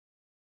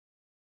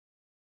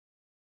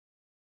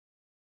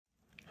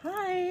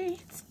Hi,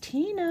 it's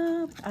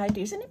Tina with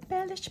Ideas and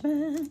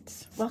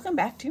Embellishments. Welcome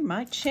back to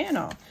my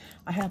channel.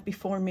 I have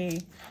before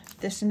me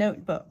this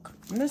notebook,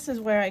 and this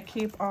is where I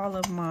keep all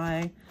of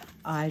my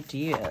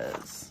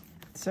ideas.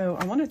 So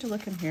I wanted to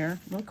look in here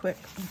real quick.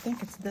 I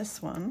think it's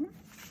this one.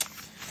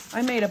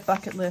 I made a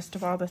bucket list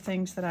of all the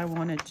things that I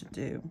wanted to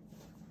do.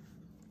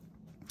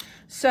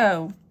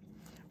 So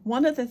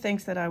one of the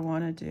things that I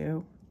want to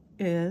do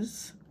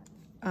is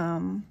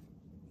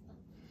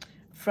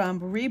from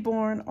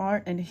B.Reborn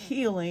Art and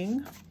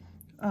Healing,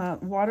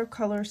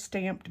 watercolor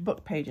stamped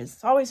book pages.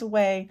 It's always a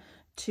way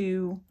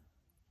to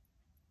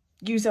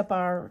use up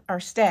our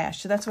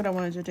stash. So that's what I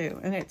wanted to do.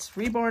 And it's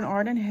B.Reborn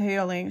Art and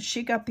Healing.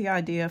 She got the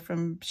idea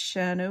from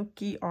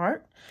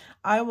Shanoukiart.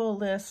 I will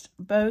list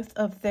both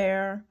of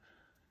their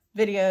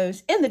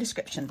videos in the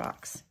description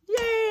box.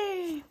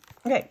 Yay!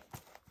 Okay.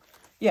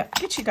 Yeah,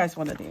 get you guys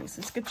one of these.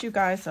 Let's get you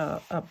guys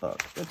a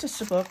book.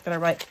 Just a book that I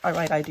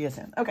write ideas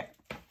in. Okay.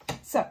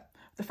 So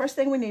the first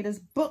thing we need is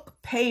book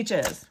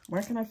pages.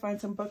 Where can I find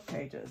some book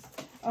pages?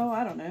 Oh,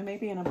 I don't know.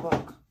 Maybe in a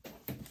book.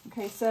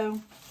 Okay,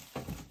 so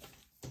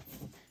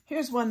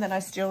here's one that I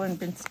still have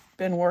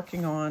been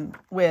working on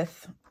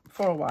with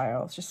for a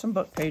while. It's just some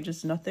book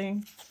pages.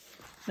 Nothing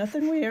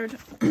weird.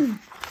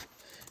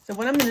 So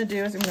what I'm going to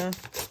do is I'm going to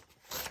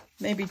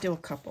maybe do a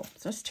couple.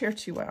 So let's tear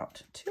two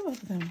out. Two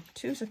of them.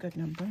 Two's a good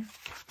number.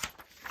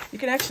 You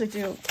can actually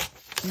do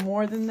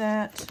more than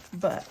that,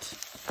 but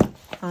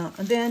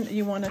and then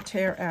you want to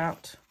tear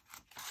out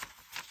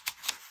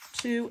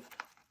two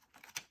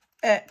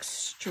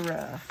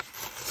extra.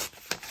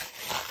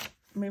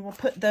 We will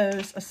put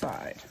those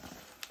aside.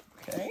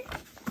 Okay.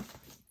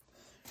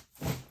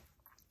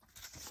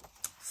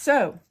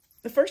 So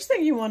the first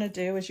thing you want to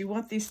do is you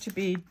want these to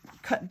be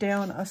cut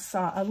down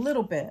a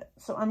little bit.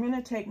 So I'm going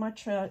to take my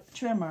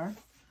trimmer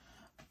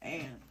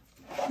and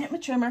get my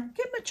trimmer.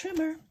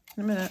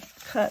 I'm going to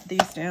cut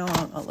these down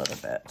a little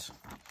bit.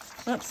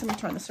 Oops, let me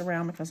turn this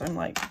around because I'm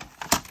like,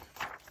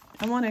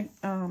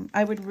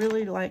 I would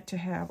really like to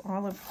have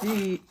all of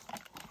the,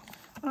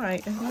 all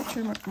right, and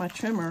my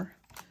trimmer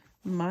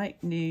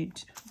might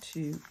need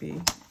to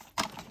be,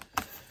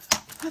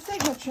 I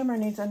think my trimmer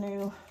needs a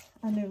new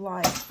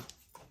light.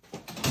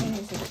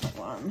 Use a different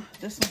one.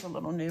 This one's a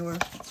little newer.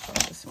 Let's try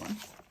this one.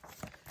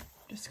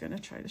 Just going to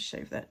try to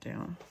shave that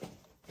down.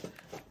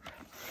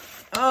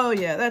 Oh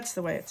yeah, that's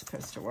the way it's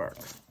supposed to work.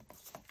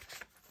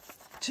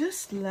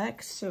 Just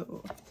like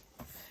so.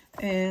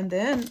 And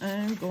then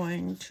I'm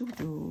going to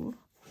do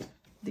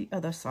the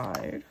other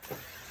side.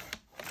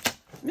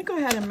 Let me go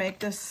ahead and make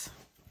this.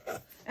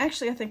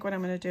 Actually, I think what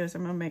I'm going to do is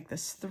I'm going to make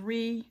this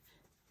 3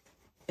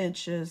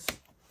 inches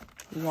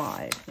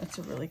wide. That's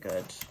a really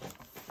good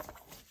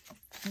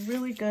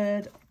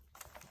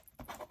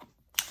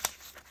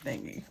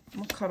thingy. I'm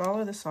going to cut all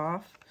of this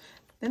off.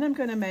 Then I'm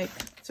going to make,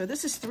 so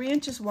this is 3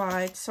 inches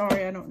wide.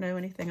 Sorry, I don't know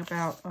anything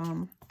about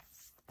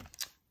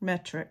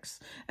metrics.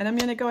 And I'm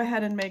going to go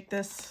ahead and make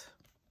this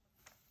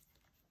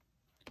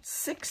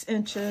 6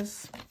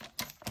 inches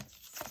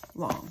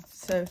long.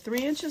 So 3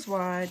 inches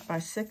wide by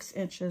 6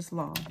 inches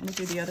long. Let me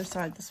do the other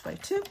side this way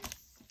too.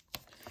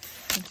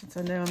 And since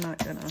I know I'm not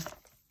going to,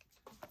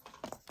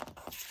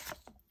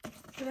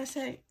 did I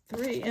say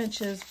 3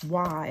 inches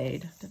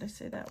wide? Did I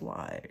say that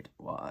wide?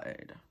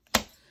 Wide.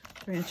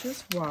 3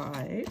 inches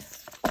wide.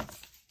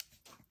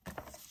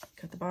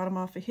 Cut the bottom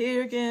off of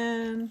here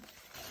again.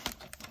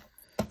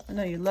 I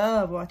know you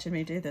love watching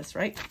me do this,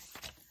 right?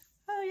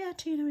 Oh yeah,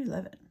 Tina, we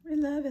love it. We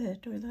love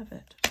it. We love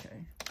it.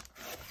 Okay.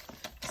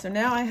 So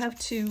now I have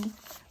 2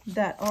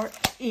 that are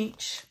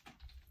each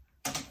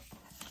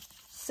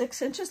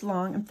 6 inches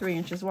long and 3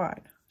 inches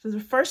wide. So the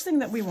first thing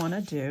that we want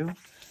to do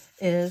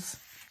is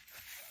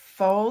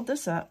fold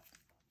this up,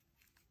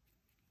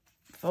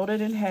 fold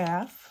it in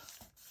half,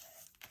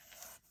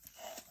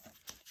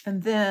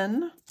 and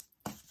then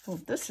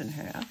fold this in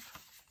half.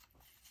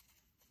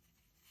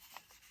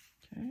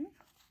 Okay.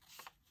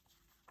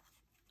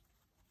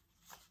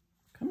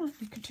 Come on,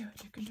 you can do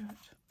it, you can do it.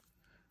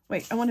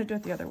 Wait, I want to do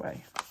it the other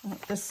way. I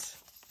want this.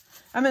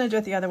 I'm going to do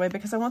it the other way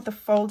because I want the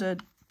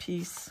folded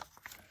piece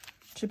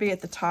to be at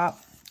the top.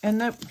 And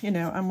that, you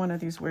know, I'm one of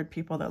these weird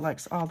people that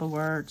likes all the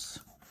words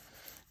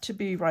to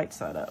be right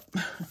side up.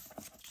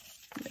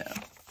 Yeah.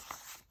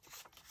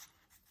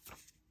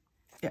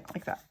 Yeah,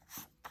 like that.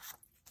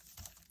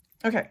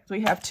 Okay, so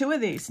we have 2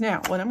 of these.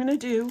 Now, what I'm going to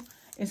do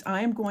is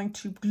I am going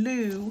to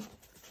glue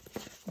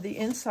the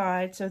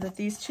inside so that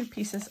these 2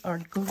 pieces are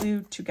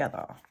glued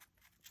together.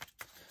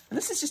 And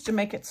this is just to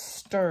make it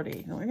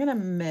sturdy. And we're going to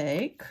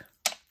make,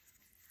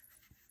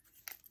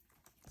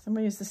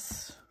 somebody use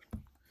this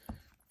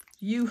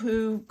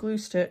Yoo-hoo glue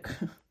stick.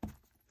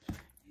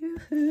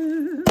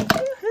 Yoo-hoo,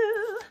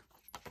 yoo-hoo.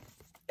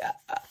 Yeah.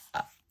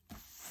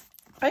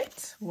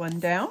 Right, 1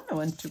 down,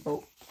 1 to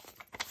go.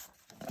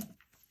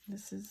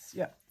 This is,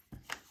 yeah.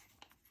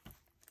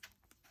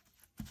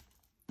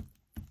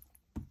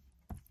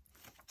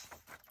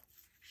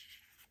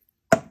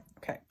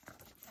 Okay.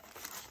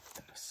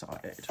 That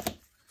aside.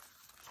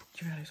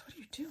 You realize, what are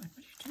you doing? What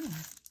are you doing?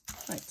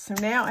 Right, so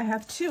now I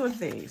have 2 of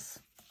these.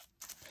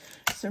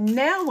 So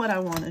now what I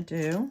want to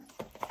do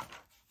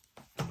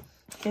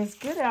is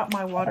get out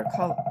my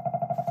watercolor.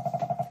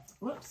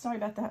 Whoops, sorry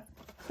about that.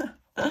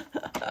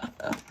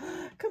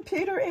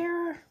 Computer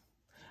error.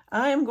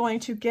 I am going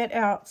to get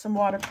out some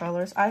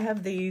watercolors. I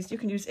have these. You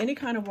can use any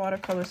kind of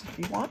watercolors if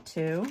you want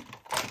to.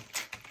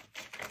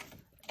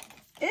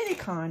 Any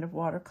kind of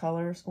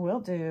watercolors will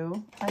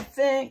do, I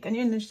think. And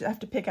you just have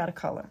to pick out a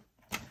color.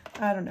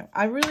 I don't know.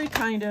 I'm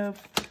kind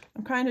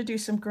of do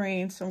some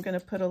green, so I'm going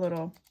to put a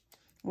little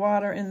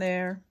water in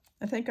there.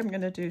 I think I'm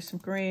going to do some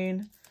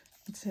green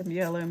and some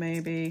yellow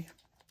maybe.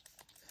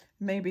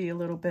 Maybe a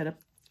little bit of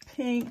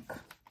pink.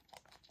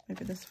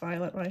 Maybe this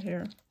violet right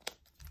here.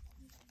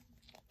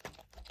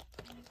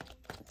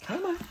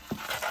 Come on.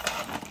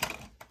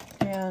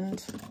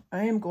 And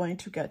I am going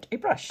to get a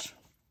brush.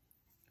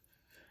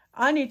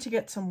 I need to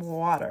get some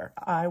water.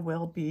 I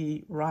will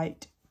be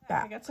right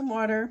back. I got some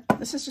water.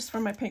 This is just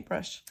from my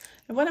paintbrush.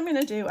 And what I'm going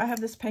to do, I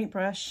have this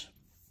paintbrush.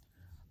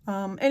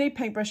 Any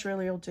paintbrush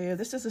really will do.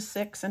 This is a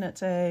 6 and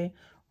it's a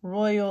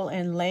Royal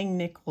and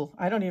Langnickel.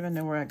 I don't even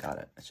know where I got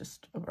it. It's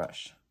just a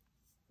brush.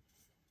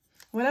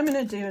 What I'm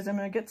going to do is I'm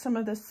going to get some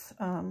of this,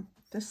 and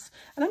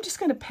I'm just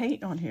going to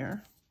paint on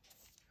here.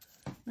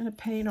 I'm going to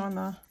paint on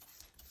the,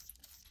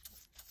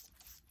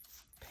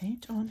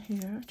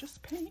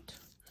 just paint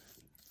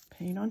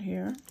on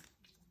here.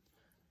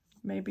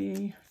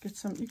 Maybe get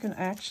some, you can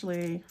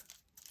actually,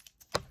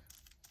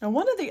 now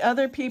one of the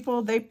other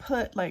people, they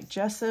put like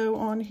gesso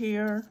on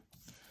here.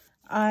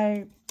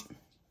 I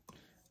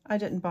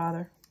didn't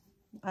bother.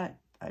 I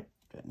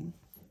didn't.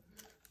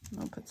 I'm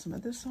going to put some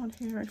of this on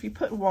here. If you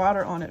put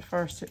water on it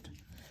first, it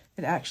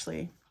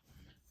actually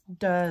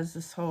does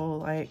this whole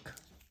like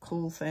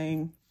cool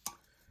thing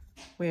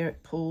where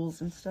it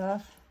pulls and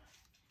stuff.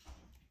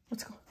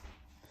 Let's go.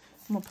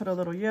 I'm going to put a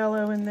little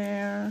yellow in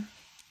there.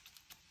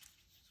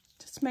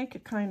 Just make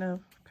it kind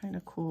of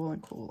cool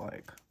and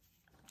cool-like.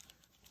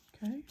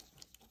 Okay.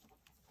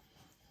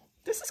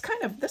 This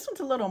one's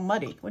a little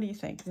muddy. What do you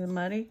think? Is it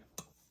muddy?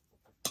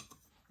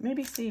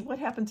 Maybe see what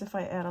happens if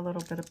I add a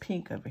little bit of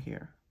pink over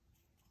here.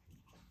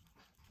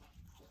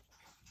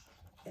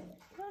 I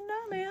don't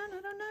know, man.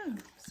 I don't know.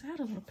 Let's add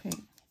a little pink.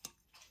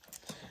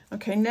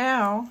 Okay,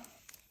 now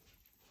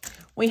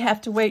we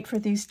have to wait for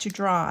these to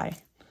dry.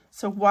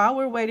 So while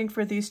we're waiting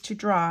for these to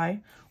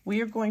dry,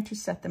 we are going to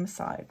set them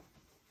aside.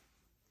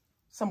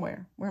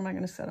 Somewhere. Where am I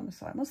going to set them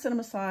aside? I'm going to set them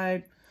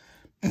aside,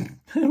 I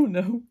don't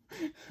know,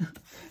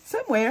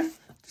 somewhere.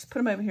 Just put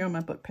them over here on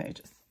my book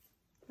pages.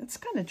 It's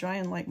kind of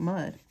drying like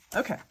mud.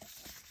 Okay.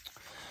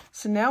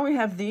 So now we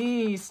have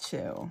these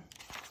two.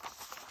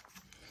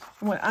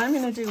 And what I'm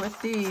going to do with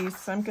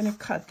these, I'm going to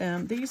cut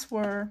them. These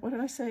were, what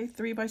did I say?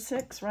 3 by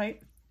 6,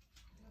 right?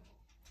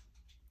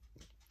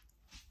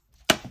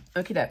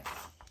 Okie doke.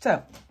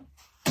 So,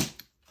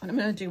 what I'm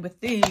going to do with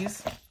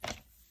these,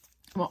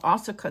 we'll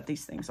also cut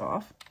these things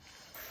off.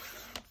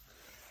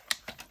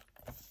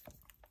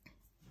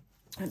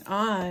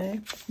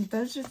 And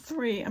those are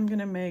 3. I'm going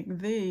to make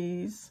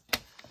these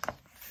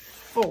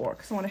 4,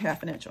 because I want a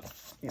 1/2 inch on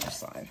either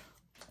side.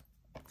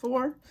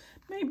 4,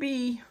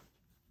 maybe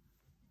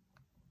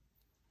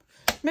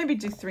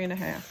do 3 1/2.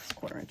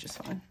 1/4 inch is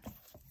fine.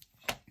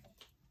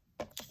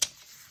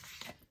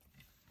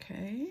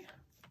 Okay.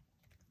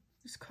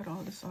 Just cut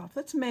all this off.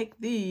 Let's make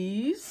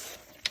these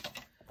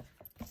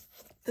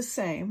the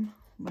same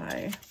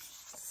by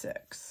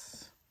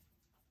 6.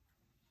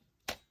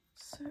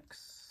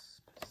 6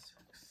 by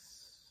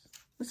 6.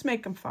 Let's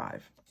make them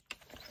 5.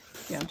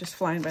 Yeah, I'm just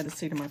flying by the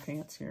seat of my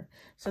pants here.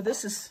 So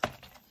this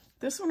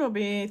one will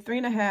be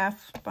 3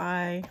 1/2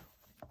 by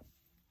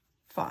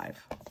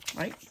 5,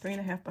 right? 3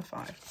 1/2 by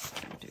 5.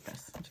 Let me do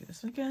this. I'll do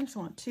this again. So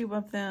I want 2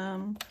 of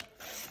them.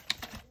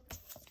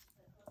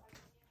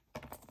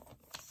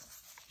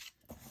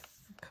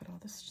 Cut all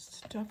this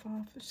stuff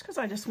off. Just because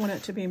I just want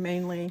it to be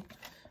mainly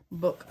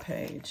book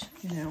page,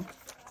 you know.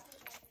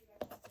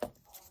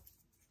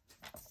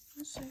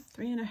 Let's say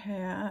 3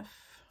 1/2.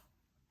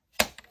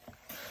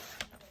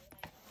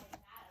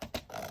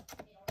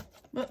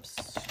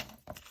 Whoops.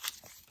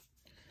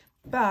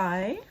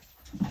 By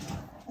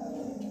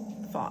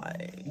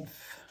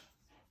 5.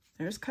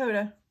 There's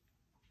Coda.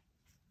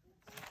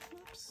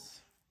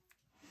 Oops.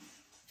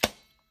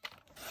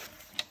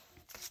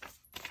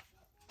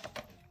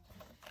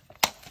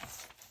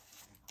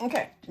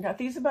 Okay, I got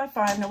these about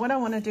 5. Now what I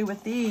want to do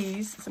with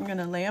these is I'm going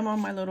to lay them on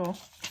my little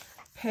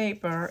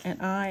paper,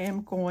 and I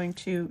am going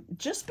to,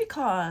 just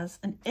because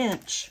 1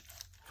 inch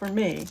for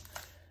me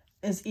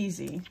is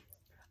easy,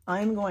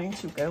 I'm going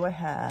to go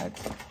ahead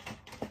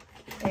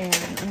and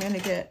I'm going to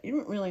get, you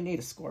don't really need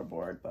a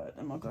scoreboard, but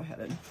I'm going to go ahead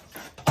and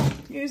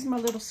use my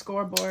little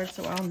scoreboard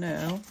so I'll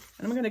know.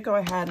 And I'm going to go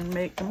ahead and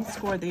I'm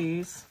score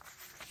these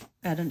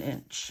at 1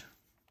 inch.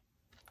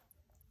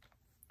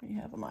 We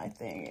have my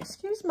thing.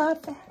 Excuse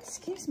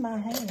my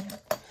hand.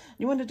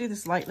 You want to do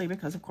this lightly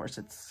because, of course,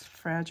 it's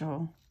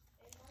fragile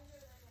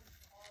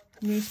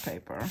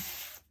newspaper.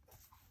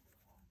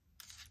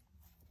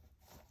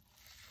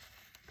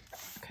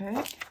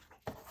 Okay.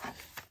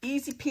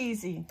 Easy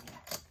peasy.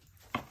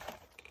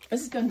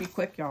 This is going to be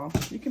quick, y'all.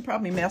 You can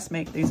probably mass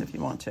make these if you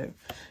want to.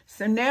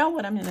 So now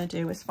what I'm going to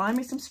do is find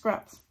me some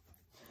scraps.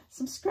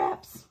 Some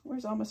scraps.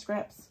 Where's all my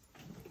scraps?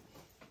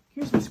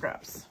 Here's my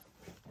scraps.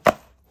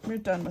 We're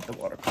done with the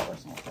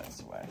watercolors. I'll put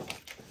this away.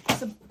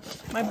 So,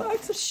 my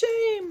box of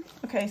shame.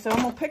 Okay, so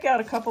I'm going to pick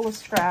out a couple of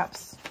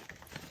scraps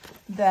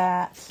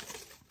that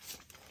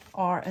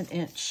are an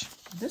inch.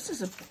 This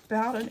is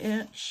about an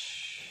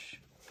inch.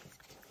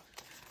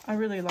 I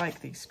really like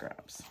these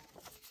scraps.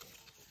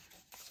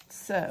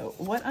 So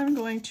what I'm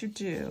going to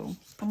do,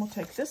 I'm going to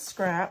take this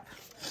scrap,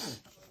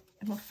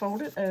 I'm going to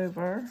fold it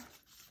over,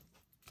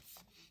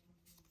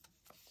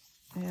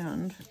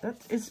 and that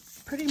is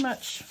pretty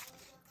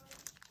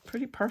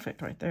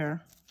perfect right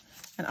there.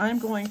 And I'm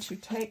going to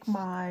take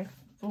my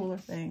fuller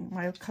thing,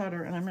 my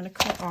cutter, and I'm going to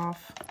cut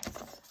off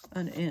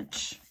an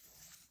inch.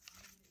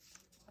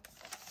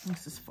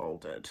 This is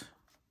folded.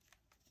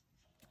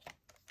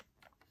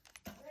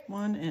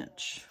 1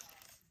 inch.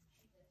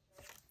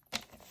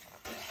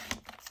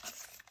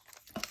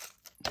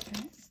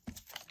 Okay.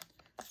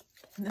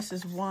 And this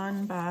is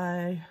 1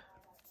 by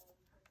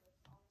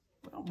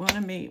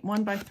 3.5.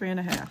 1 by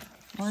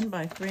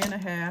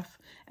 3.5.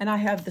 And I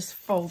have this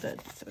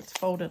folded, so it's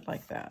folded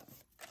like that.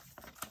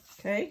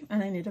 Okay,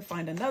 and I need to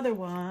find another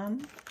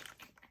one.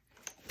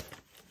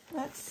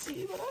 Let's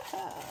see what I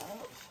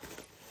have.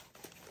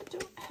 I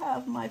don't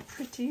have my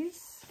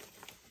pretties.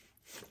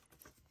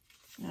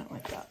 Not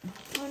like that.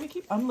 Let me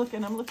keep, I'm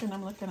looking.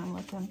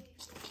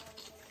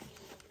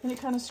 Any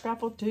kind of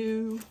scrap will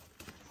do.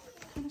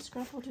 And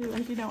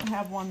if you don't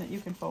have one that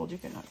you can fold, you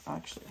can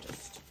actually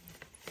just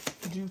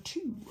do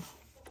 2.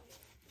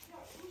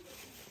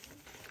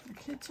 The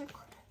kids are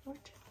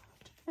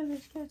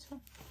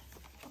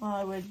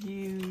I would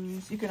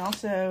use, you can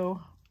also,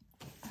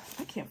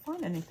 I can't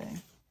find anything.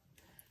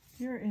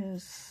 Here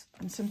is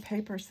some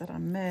papers that I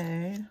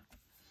made.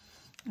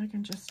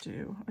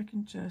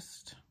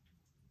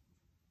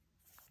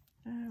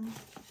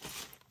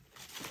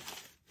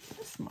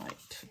 This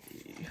might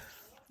be,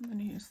 I'm going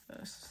to use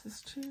this. Is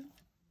this 2?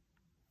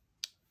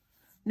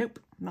 Nope,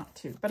 not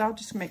 2. But I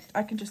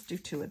can just do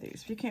 2 of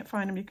these. If you can't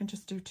find them, you can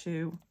just do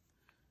 2.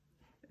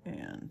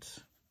 And,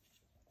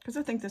 because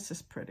I think this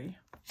is pretty.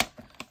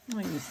 I'm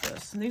going to use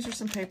this. And these are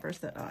some papers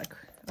that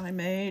I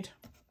made.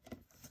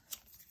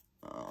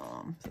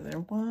 So they're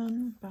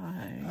 1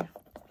 by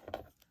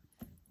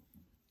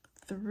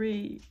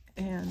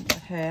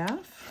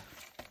 3.5.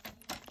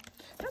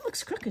 That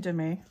looks crooked to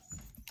me.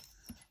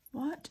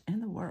 What in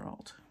the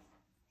world?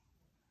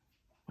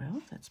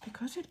 Well, that's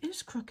because it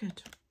is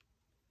crooked.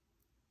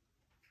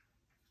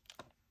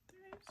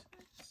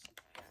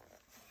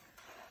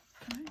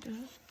 Kind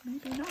of,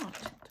 maybe not.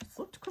 This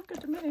looked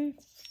crooked to me.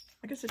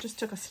 I guess it just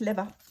took a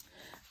sliver.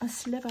 All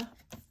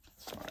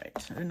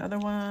right, another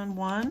one.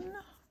 1.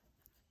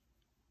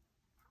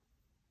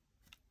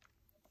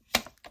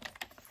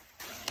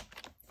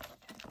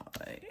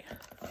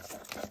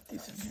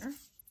 These in here.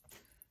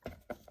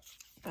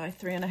 By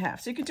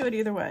 3.5. So you could do it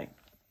either way.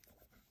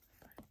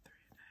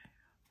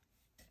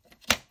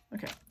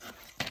 Okay.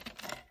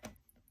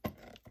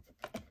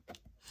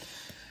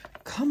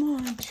 Come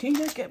on,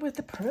 Tina, get with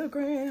the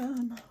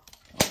program.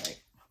 All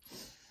right.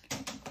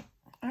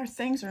 Our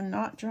things are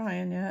not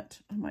drying yet.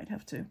 I might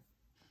have to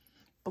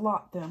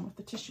blot them with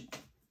the tissue.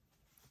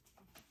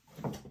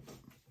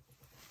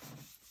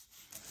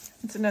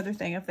 It's another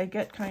thing. If they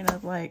get kind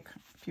of like,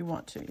 if you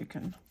want to, you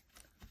can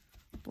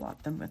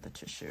blot them with the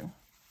tissue.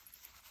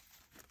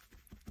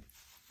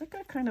 They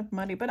got kind of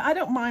muddy, but I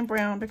don't mind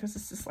brown because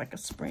this is like a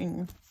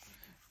spring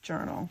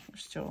journal. We're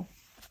still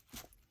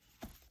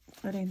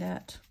letting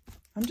that.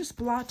 I'm just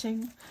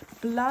blotting.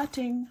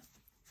 All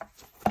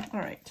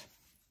right.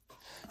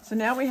 So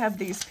now we have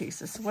these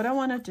pieces. So what I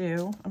want to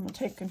do, I'm going to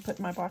take and put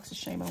my box of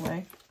shame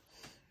away.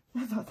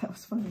 I thought that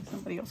was funny.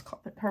 Somebody else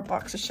called it her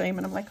box of shame,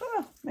 and I'm like,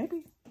 oh,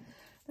 maybe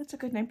that's a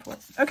good name for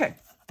it. Okay.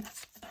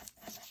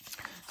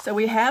 So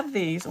we have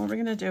these. What we're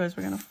going to do is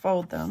we're going to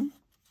fold them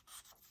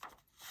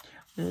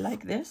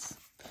like this.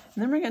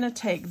 And then we're going to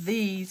take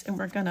these and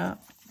we're going to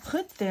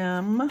put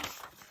them, we're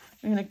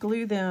going to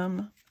glue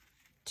them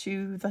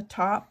to the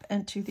top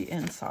and to the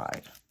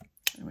inside.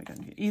 And we're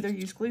going to either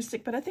use glue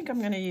stick, but I think I'm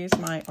going to use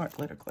my art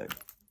glitter glue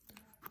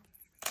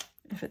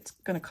if it's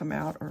going to come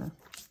out. Or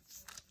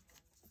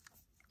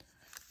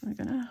we're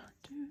going to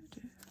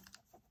do.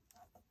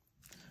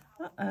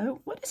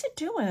 Uh-oh, what is it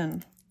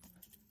doing?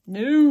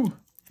 No.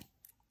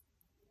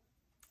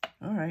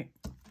 All right,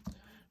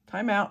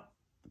 time out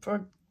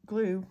for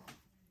glue.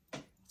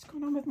 What's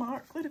going on with my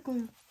art glitter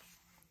glue?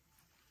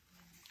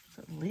 Is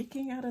it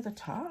leaking out of the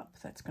top?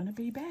 That's going to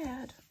be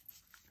bad.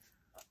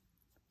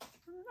 I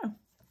don't know.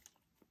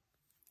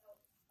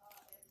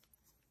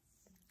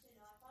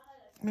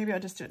 Maybe I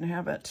just didn't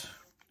have it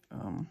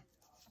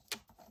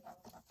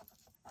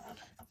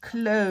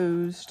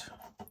closed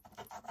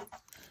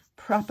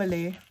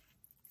properly.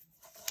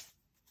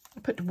 I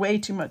put way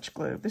too much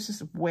glue. This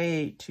is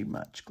way too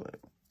much glue.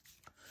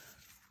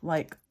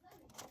 Like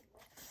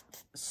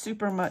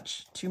super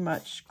much, too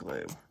much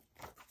glue.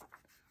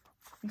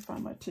 Let me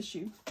find my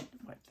tissue.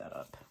 Wipe that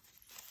up.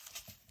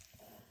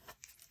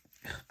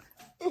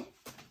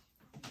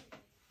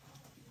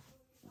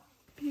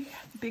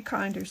 Be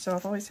kind to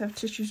yourself. Always have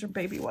tissues or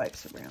baby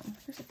wipes around.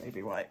 Here's a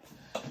baby wipe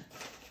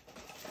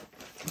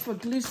for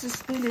glucose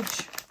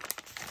spillage.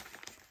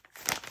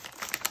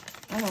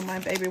 Oh, my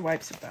baby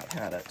wipes about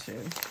had it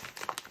too.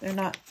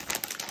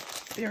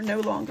 They're no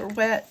longer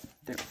wet.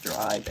 They're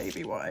dry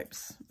baby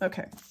wipes.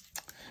 Okay,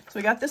 so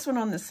we got this one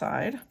on this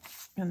side,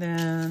 and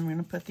then we're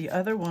gonna put the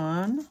other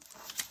one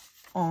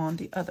on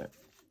the other.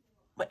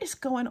 What is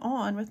going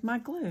on with my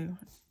glue?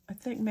 I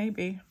think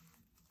maybe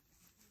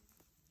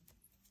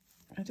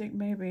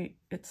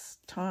it's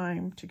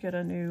time to get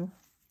a new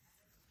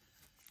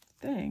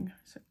thing.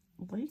 Is it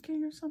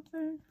leaking or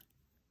something?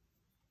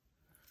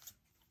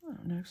 I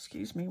don't know.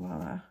 Excuse me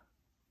while I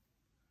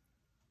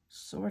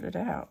sort it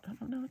out. I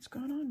don't know what's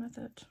going on with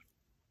it.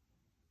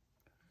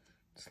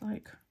 It's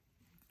like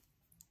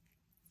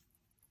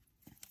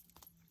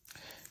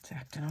it's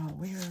acting all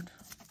weird.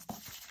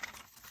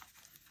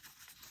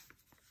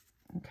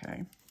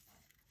 Okay.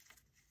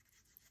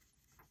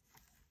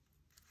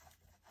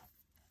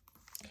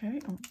 Okay,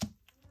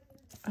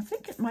 I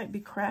think it might be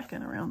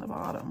cracking around the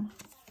bottom,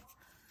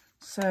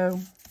 so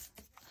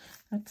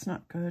that's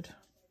not good.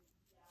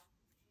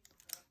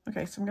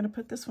 Okay, so I'm going to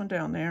put this one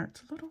down there.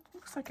 It's a little,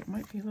 looks like it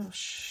might be a little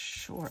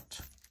short,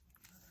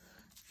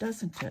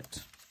 doesn't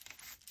it?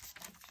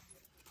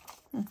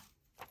 I'm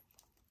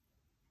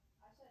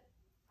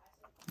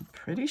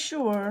pretty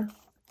sure.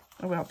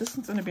 Oh well, this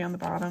one's going to be on the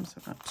bottom, so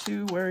I'm not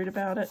too worried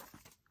about it.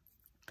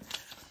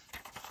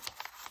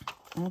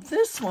 Well,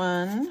 this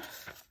one,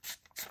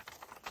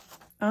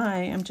 I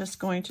am just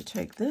going to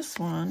take this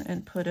one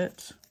and put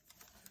it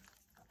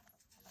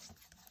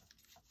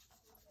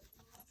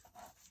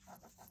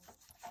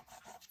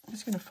I'm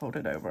just going to fold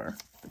it over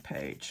the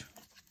page.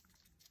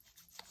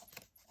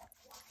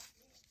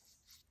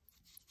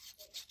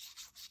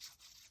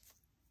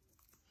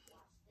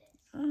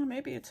 Oh,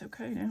 maybe it's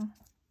okay now.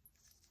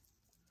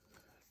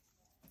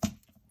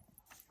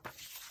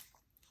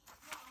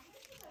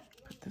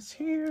 Put this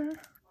here.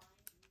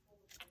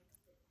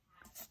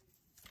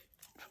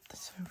 Flip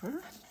this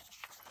over.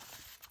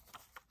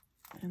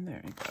 And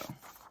there you go.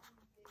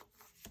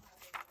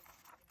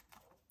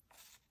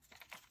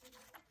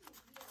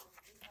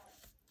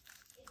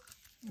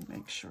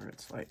 Make sure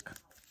it's like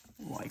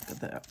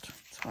that.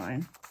 It's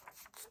fine.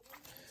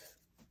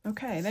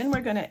 Okay, then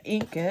we're going to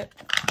ink it,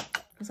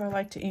 because I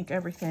like to ink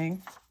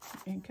everything.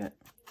 Ink it.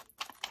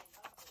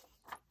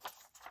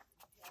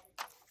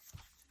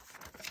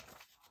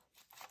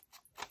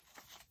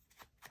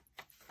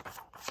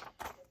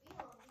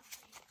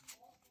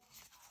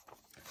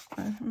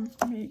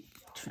 Let me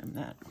trim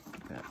that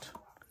a bit.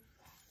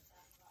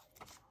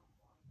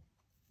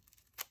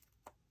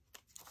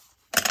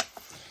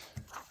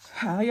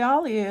 How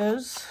y'all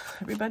is?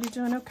 Everybody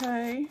doing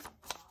okay?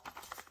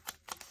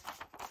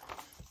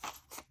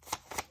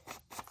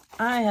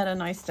 I had a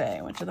nice day.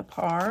 I went to the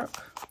park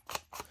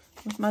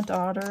with my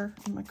daughter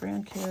and my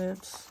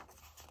grandkids,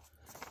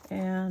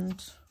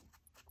 and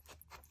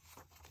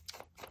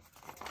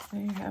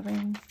we were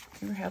having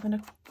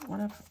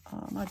one of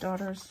my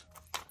daughter's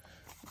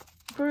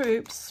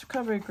groups,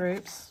 recovery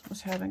groups,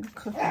 was having a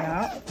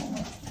cookout.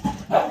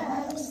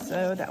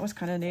 So that was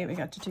kind of neat. We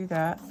got to do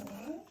that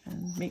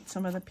and meet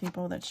some of the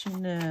people that she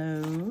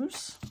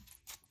knows.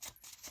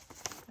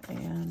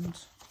 And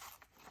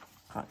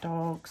hot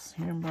dogs,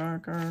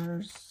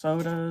 hamburgers,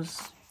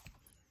 sodas.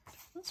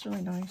 That's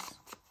really nice.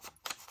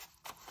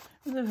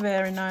 It was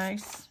very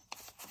nice.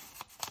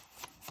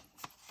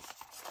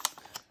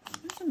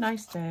 It was a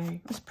nice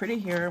day. It was pretty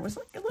here. It was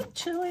like a little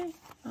chilly.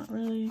 Not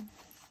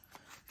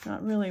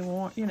really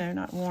warm, you know,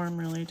 not warm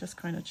really, just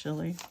kind of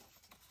chilly.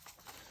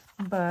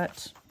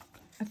 But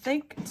I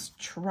think it's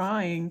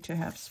trying to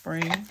have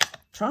spring.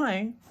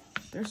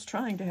 There's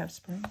trying to have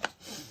spring.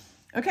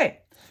 Okay,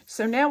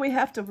 so now we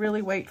have to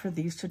really wait for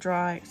these to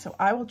dry. So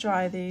I will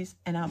dry these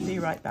and I'll be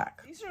right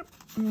back. These are,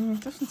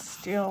 this one's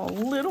still a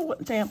little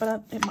damp,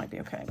 but it might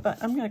be okay.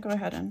 But I'm gonna go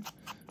ahead and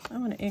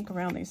I'm gonna ink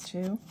around these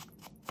two.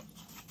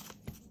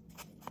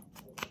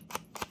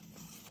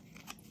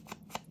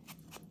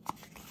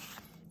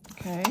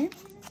 Okay,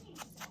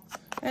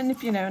 and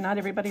if you know, not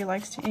everybody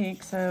likes to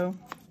ink, so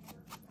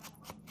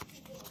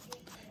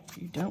if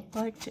you don't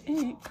like to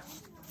ink,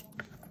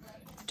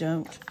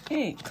 don't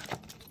ink.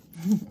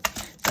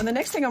 So the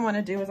next thing I want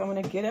to do is I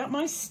want to get out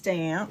my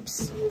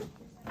stamps.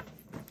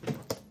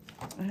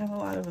 I have a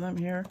lot of them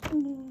here.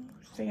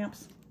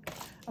 Stamps.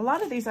 A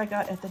lot of these I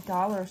got at the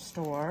dollar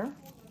store.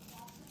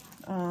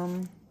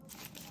 And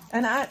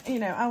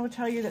I will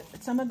tell you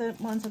that some of the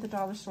ones at the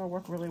dollar store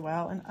work really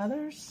well, and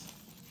others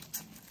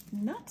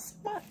not so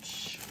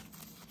much.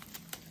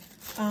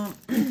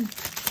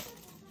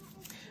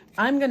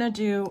 I'm going to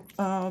do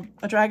a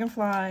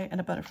dragonfly and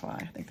a butterfly.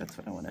 I think that's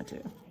what I want to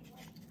do.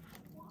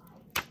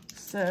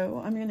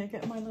 So I'm going to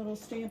get my little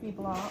stampy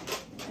block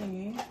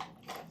thingy.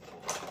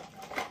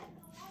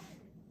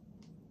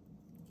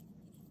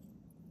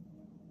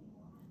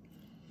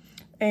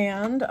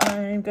 And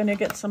I'm going to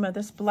get some of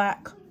this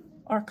black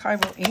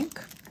archival ink.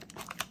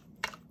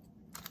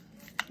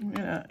 I'm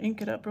going to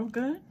ink it up real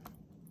good.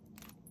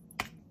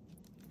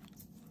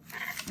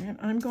 And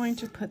I'm going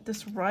to put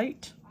this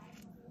right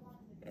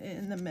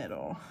in the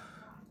middle.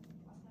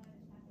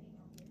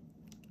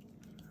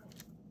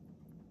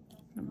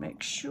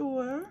 Make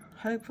sure,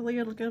 hopefully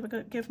it'll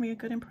give me a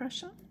good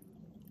impression.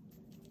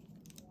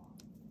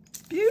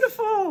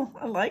 Beautiful,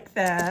 I like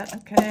that.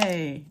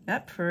 Okay,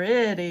 that's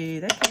pretty,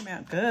 that came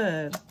out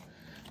good.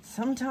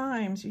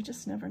 Sometimes you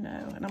just never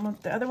know. And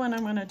the other one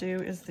I'm gonna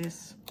do is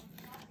this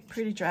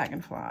pretty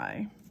dragonfly.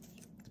 I'm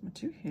gonna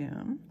do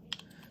him,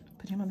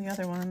 put him on the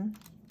other one.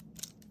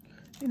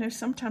 You know,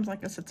 sometimes,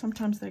 like I said,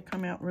 sometimes they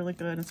come out really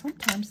good and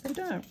sometimes they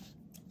don't.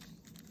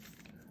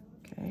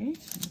 Okay, I don't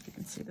know if you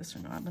can see this or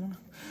not, but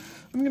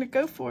I'm gonna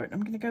go for it.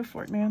 I'm gonna go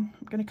for it, man.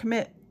 I'm gonna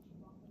commit.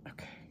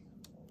 Okay.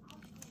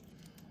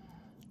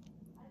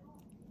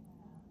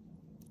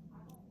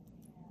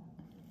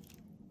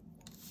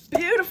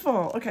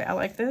 Beautiful. Okay, I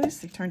like this.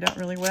 They turned out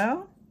really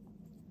well.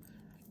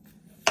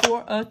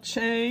 For a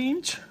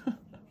change.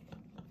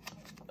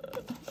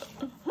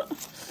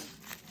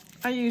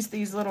 I use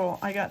these little,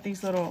 I got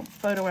these little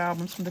photo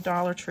albums from the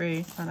Dollar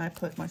Tree, and I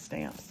put my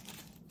stamps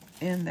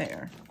in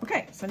there.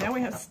 Okay, so now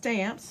we have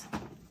stamps.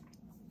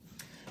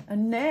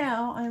 And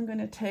now I'm going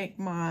to take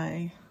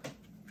my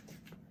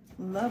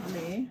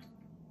lovely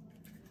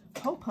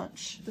hole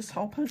punch. This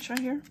hole punch right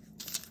here.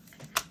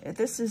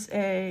 This is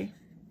a,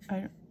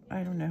 I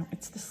don't know,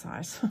 it's this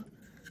size.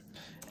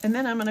 And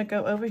then I'm going to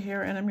go over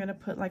here and I'm going to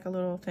put like a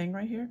little thing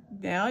right here.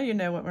 Now you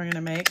know what we're going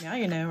to make. Now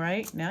you know,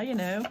 right? Now you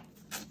know.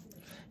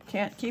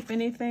 Can't keep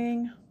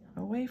anything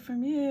away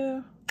from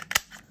you.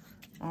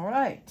 All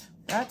right,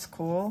 that's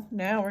cool.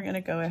 Now we're going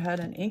to go ahead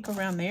and ink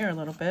around there a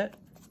little bit.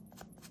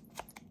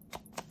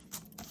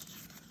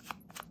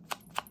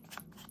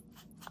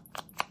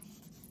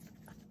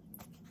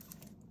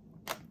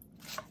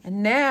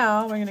 And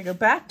now we're going to go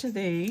back to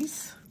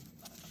these.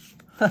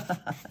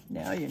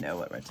 Now you know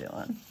what we're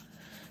doing.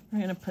 We're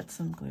going to put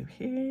some glue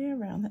here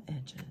around the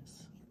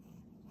edges.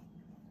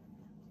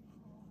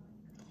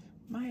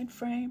 Am I in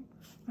frame?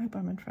 I hope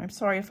I'm in frame.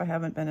 Sorry if I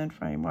haven't been in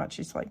frame. Watch,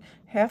 she's like,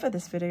 half of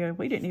this video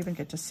we didn't even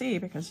get to see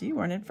because you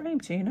weren't in frame,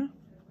 Tina.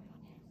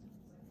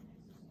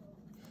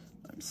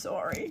 I'm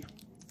sorry.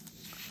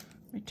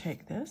 We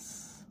take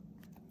this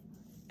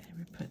and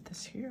we put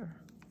this here.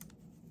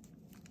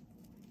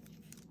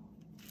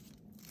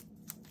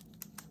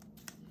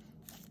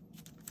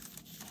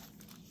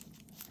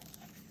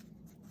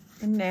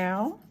 And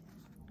now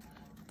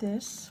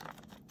this,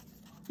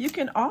 you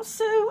can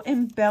also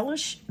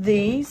embellish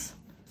these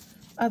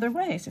other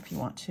ways if you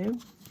want to,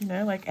 you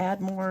know, like add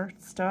more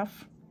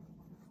stuff.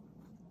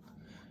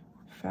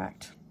 In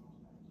fact,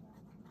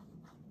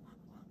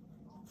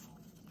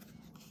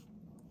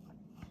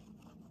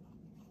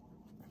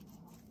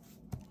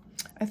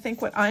 I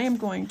think what I am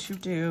going to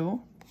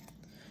do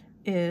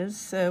is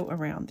sew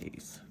around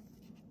these.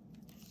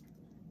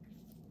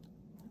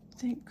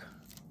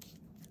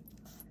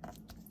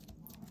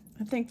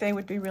 I think they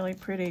would be really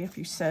pretty if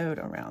you sewed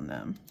around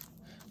them.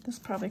 This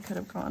probably could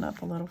have gone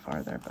up a little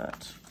farther,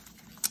 but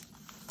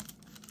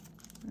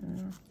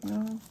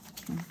well,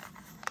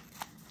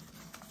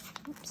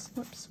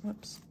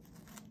 whoops.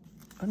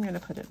 I'm going to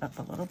put it up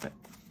a little bit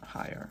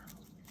higher.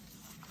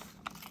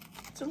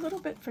 It's a little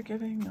bit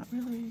forgiving, not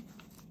really.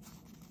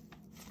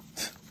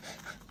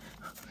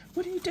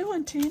 What are you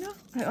doing, Tina?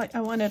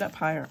 I want it up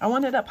higher. I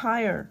want it up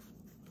higher.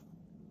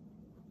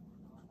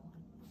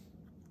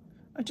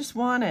 I just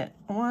want it.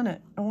 I want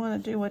it. I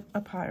want to do it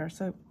up higher.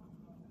 So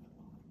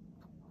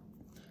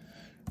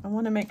I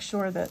want to make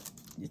sure that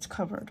it's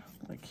covered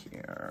like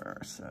here.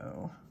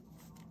 So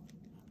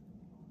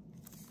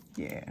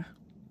yeah,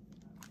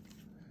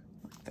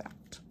 like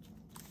that.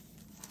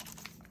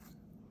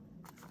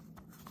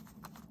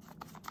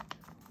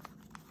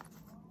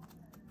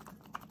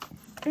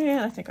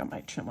 And I think I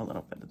might trim a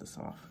little bit of this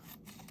off.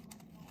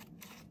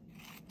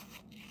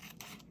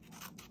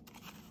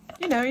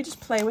 You know, you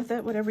just play with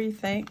it, whatever you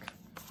think,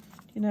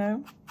 you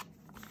know.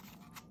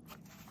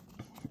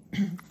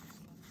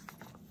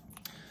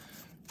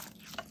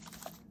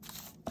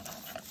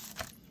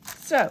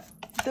 So,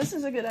 this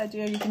is a good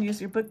idea. You can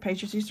use your book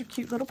pages. These are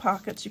cute little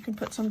pockets. You can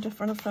put some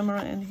different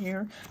ephemera in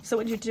here. So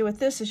what you do with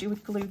this is you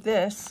would glue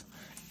this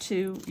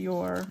to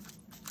your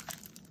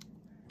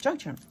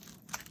junction.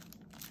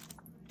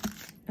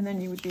 And then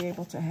you would be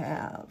able to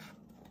have,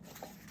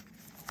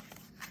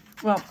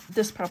 well,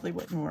 this probably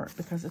wouldn't work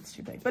because it's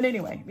too big. But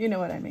anyway, you know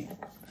what I mean.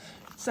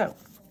 So,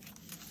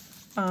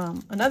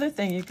 another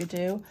thing you could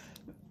do,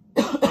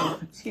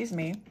 excuse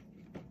me,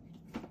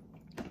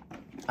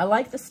 I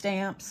like the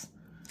stamps.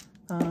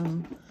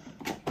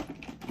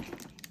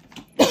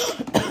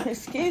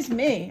 Excuse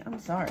me, I'm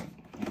sorry.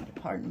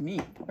 Pardon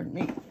me.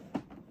 And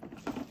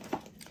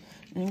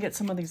you get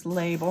some of these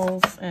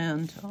labels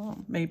and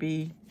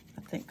maybe,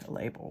 I think a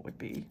label would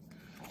be,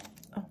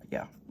 oh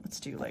yeah, let's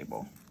do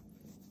label.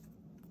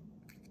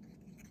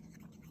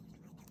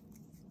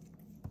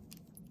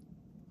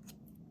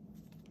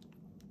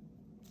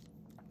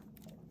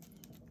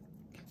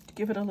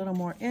 give it a little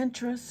more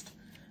interest.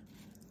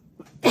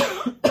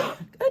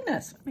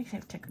 Goodness, let me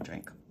take a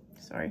drink.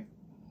 Sorry.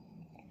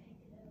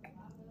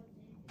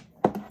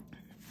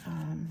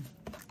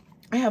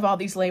 I have all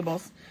these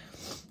labels.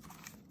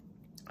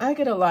 I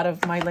get a lot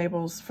of my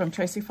labels from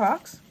Tracy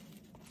Fox.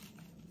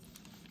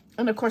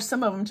 And of course,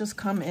 some of them just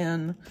come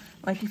in,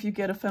 like if you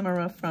get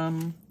ephemera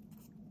from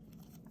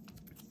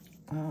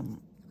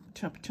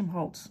Tim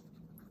Holtz,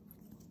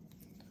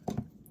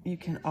 you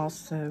can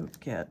also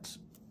get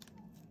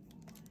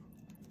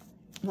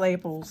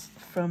labels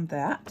from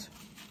that.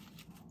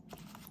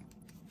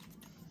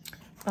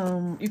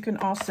 You can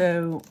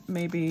also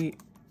maybe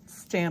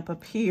stamp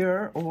up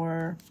here,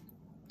 or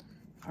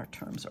our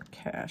terms are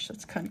cash.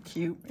 That's kind of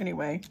cute.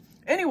 Anyway,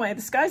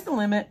 the sky's the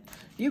limit.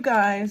 You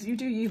guys, you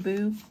do you,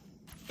 boo.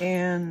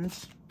 And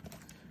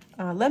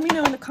let me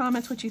know in the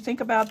comments what you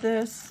think about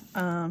this.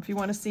 If you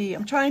want to see,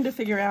 I'm trying to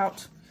figure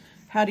out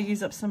how to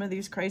use up some of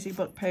these crazy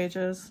book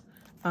pages.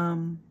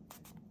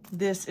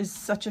 This is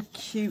such a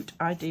cute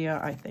idea,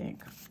 I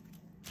think.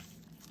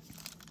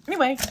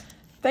 Anyway,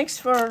 thanks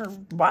for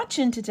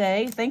watching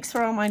today. Thanks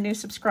for all my new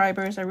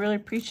subscribers. I really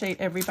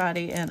appreciate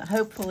everybody, and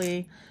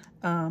hopefully,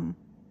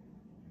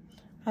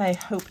 I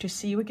hope to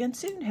see you again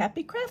soon.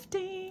 Happy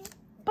crafting!